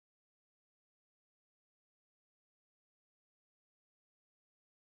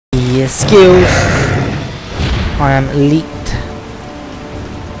skills. I am elite.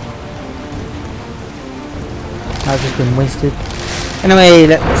 I've just been wasted. Anyway,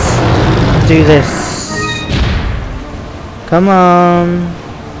 let's do this. Come on.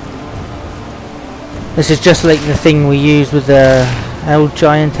 This is just like the thing we use with the El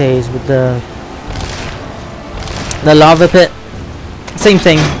Giantes, with the lava pit. Same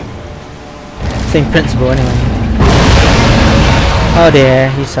thing. Same principle anyway. Oh dear,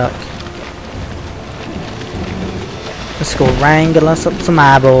 you suck. Let's go wrangle us up some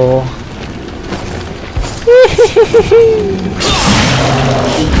eyeball. I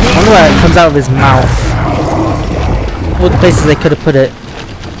wonder where it comes out of his mouth. All the places they could have put it.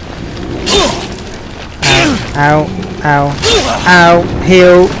 Ow, ow, ow,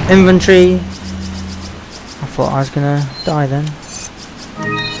 heal, inventory. I thought I was gonna die then.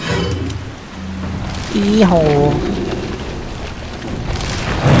 Eehaw.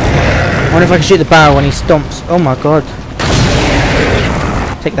 I wonder if I can shoot the barrel when he stomps. Oh my god.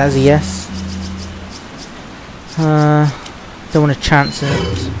 Take that as a yes. Don't want to chance it.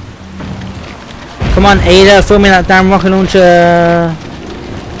 Come on, Ada, throw me that damn rocket launcher.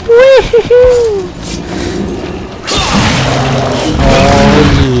 Woohoo! Oh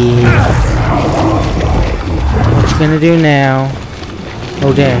yeah. What you gonna do now?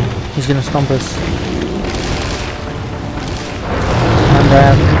 Oh dear, he's gonna stomp us. And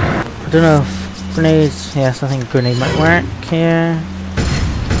I don't know if grenades. Yes, I think a grenade might work here.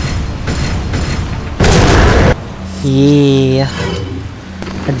 Yeah.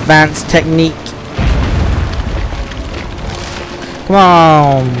 Advanced technique. Come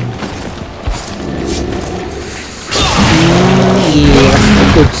on. Yeah, that's the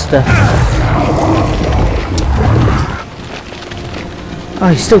good stuff. Oh,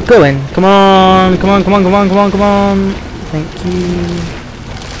 he's still going. Come on, come on, come on, come on, come on, come on. Thank you.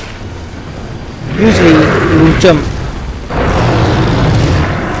 Usually he will jump.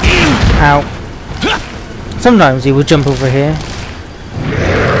 Ow. Sometimes he will jump over here.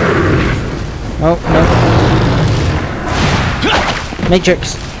 Oh, no.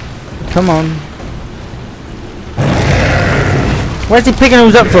 Matrix. Come on. Where's he picking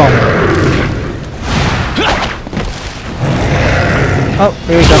those up from? Oh,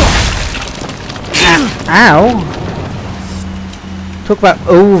 here we go. Ow. Talk about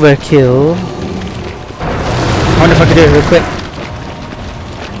overkill. I wonder if I can do it real quick.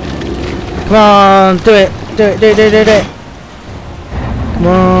 Come on, do it. Do it, do it, do it, do it, do it. Come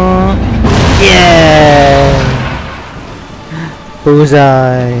on. Yeah.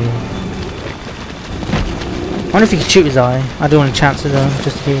 Bullseye. I wonder if he can shoot his eye. I don't want to chance it though,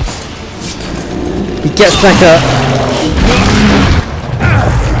 just in case. He gets back up.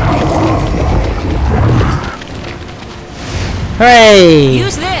 Hooray!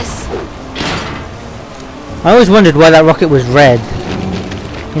 Use this. I always wondered why that rocket was red.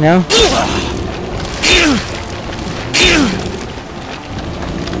 You know?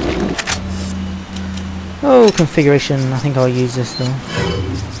 Oh, configuration. I think I'll use this though.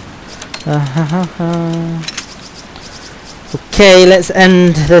 Okay, let's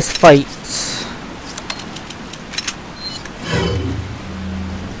end this fight.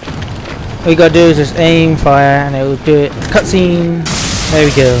 All you gotta do is just aim, fire, and it will do it. Cutscene. There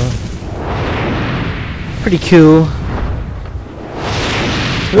we go. Pretty cool.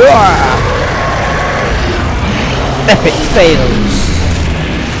 Epic fails.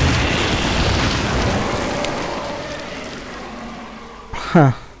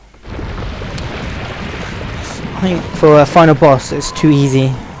 Huh. I think for a final boss it's too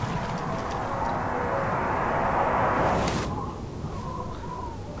easy.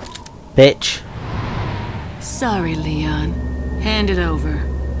 Bitch. Sorry, Leon. Hand it over.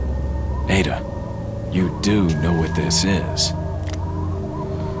 Ada, you do know what this is.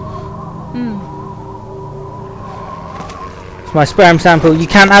 It's my sperm sample. You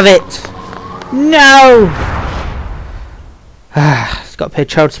can't have it. No. It's got to pay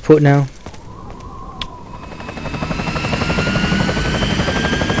child support now.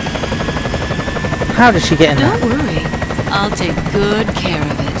 How did she get in there? Don't worry. I'll take good care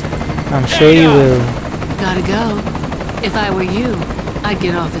of it. I'm sure you will. Gotta go. If I were you, I'd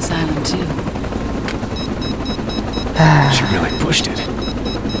get off this island too. She really pushed it.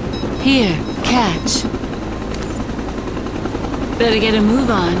 Here, catch. Better get a move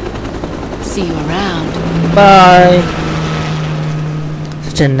on. See you around. Bye.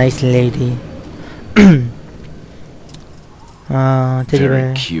 Such a nice lady. Oh, teddy bear.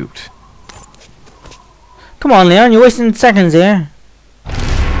 Very cute. Come on, Leon, you're wasting seconds here.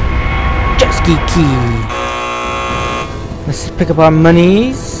 Jet ski key. Let's pick up our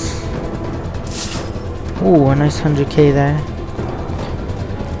monies. Ooh, a nice 100k there.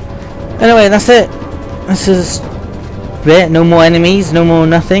 Anyway, that's it. This is it. No more enemies, no more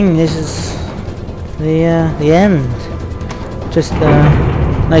nothing. This is the end. Just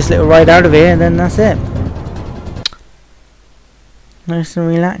a nice little ride out of here, and then that's it. Nice and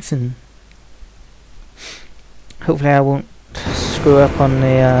relaxing. Hopefully I won't screw up on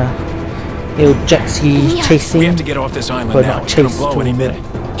the old jet ski chasing. We have to get off this island But now. not It's gonna chase blow any minute.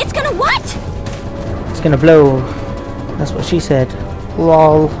 It's gonna what? It's gonna blow. That's what she said.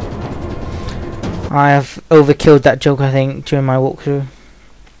 Lol. I have overkilled that joke, I think, during my walkthrough.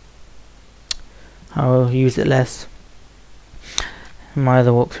 I'll use it less in my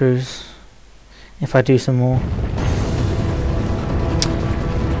other walkthroughs if I do some more,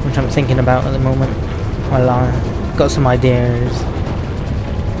 which I'm thinking about at the moment. Well, I got some ideas.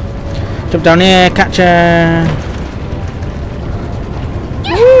 Jump down here, catch her!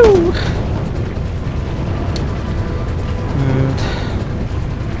 Woo! And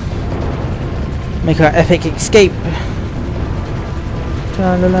make our epic escape.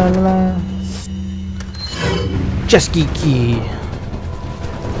 La la la la. Just geeky.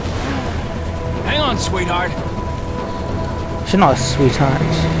 Hang on, sweetheart. She's not a sweetheart.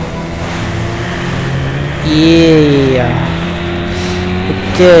 Yeah.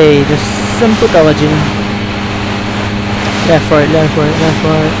 Okay, just simple dodging. Left, right, left, right, left,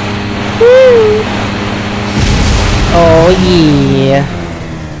 right. Woo! Oh yeah.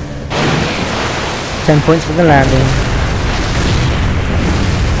 10 points for the landing.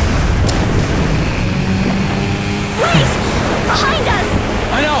 Please! Behind us!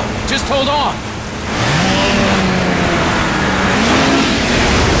 I know. Just hold on.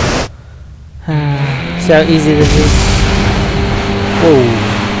 See how easy this is. Whoa.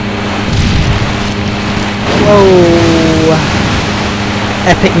 Whoa.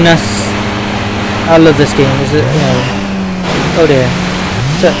 Epicness. I love this game. Is it, you know. Oh dear.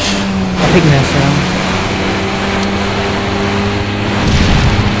 Such epicness, you know.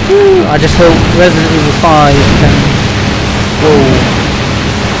 Woo. I just hope Resident Evil 5 can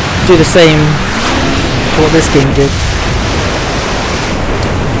do the same to what this game did.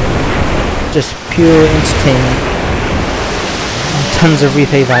 Just pure entertainment. And tons of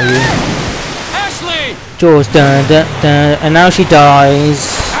replay value. Ashley! Jaws, dun dun dun, and now she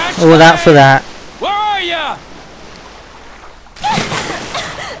dies. All that for that. Where are ya?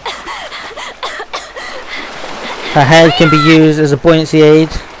 Her head can be used as a buoyancy aid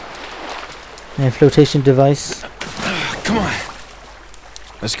and a flotation device. Come on.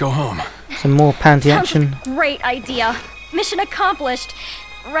 Let's go home. Some more panty Sounds action. like a great idea. Mission accomplished.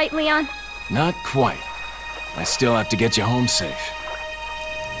 Right, Leon? Not quite. I still have to get you home safe.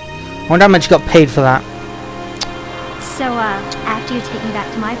 I wonder how much you got paid for that. So, after you take me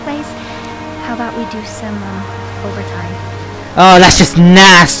back to my place, how about we do some, overtime? Oh, that's just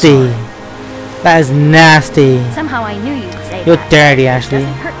nasty. That is nasty. Somehow I knew you'd say You're that. dirty, Ashley.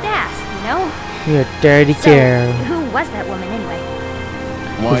 Doesn't hurt to ask, you know? You're a dirty So, girl. who was that woman anyway?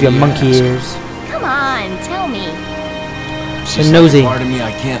 Why With do your you monkey ask? ears. Come on, tell me. She's You're like nosy. a part of me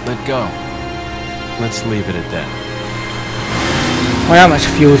I can't let go. Let's leave it at that. I wonder how much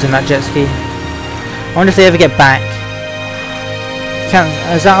fuel's in that jet ski. I wonder if they ever get back.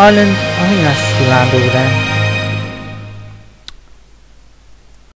 Is that island? I think that's the land over there.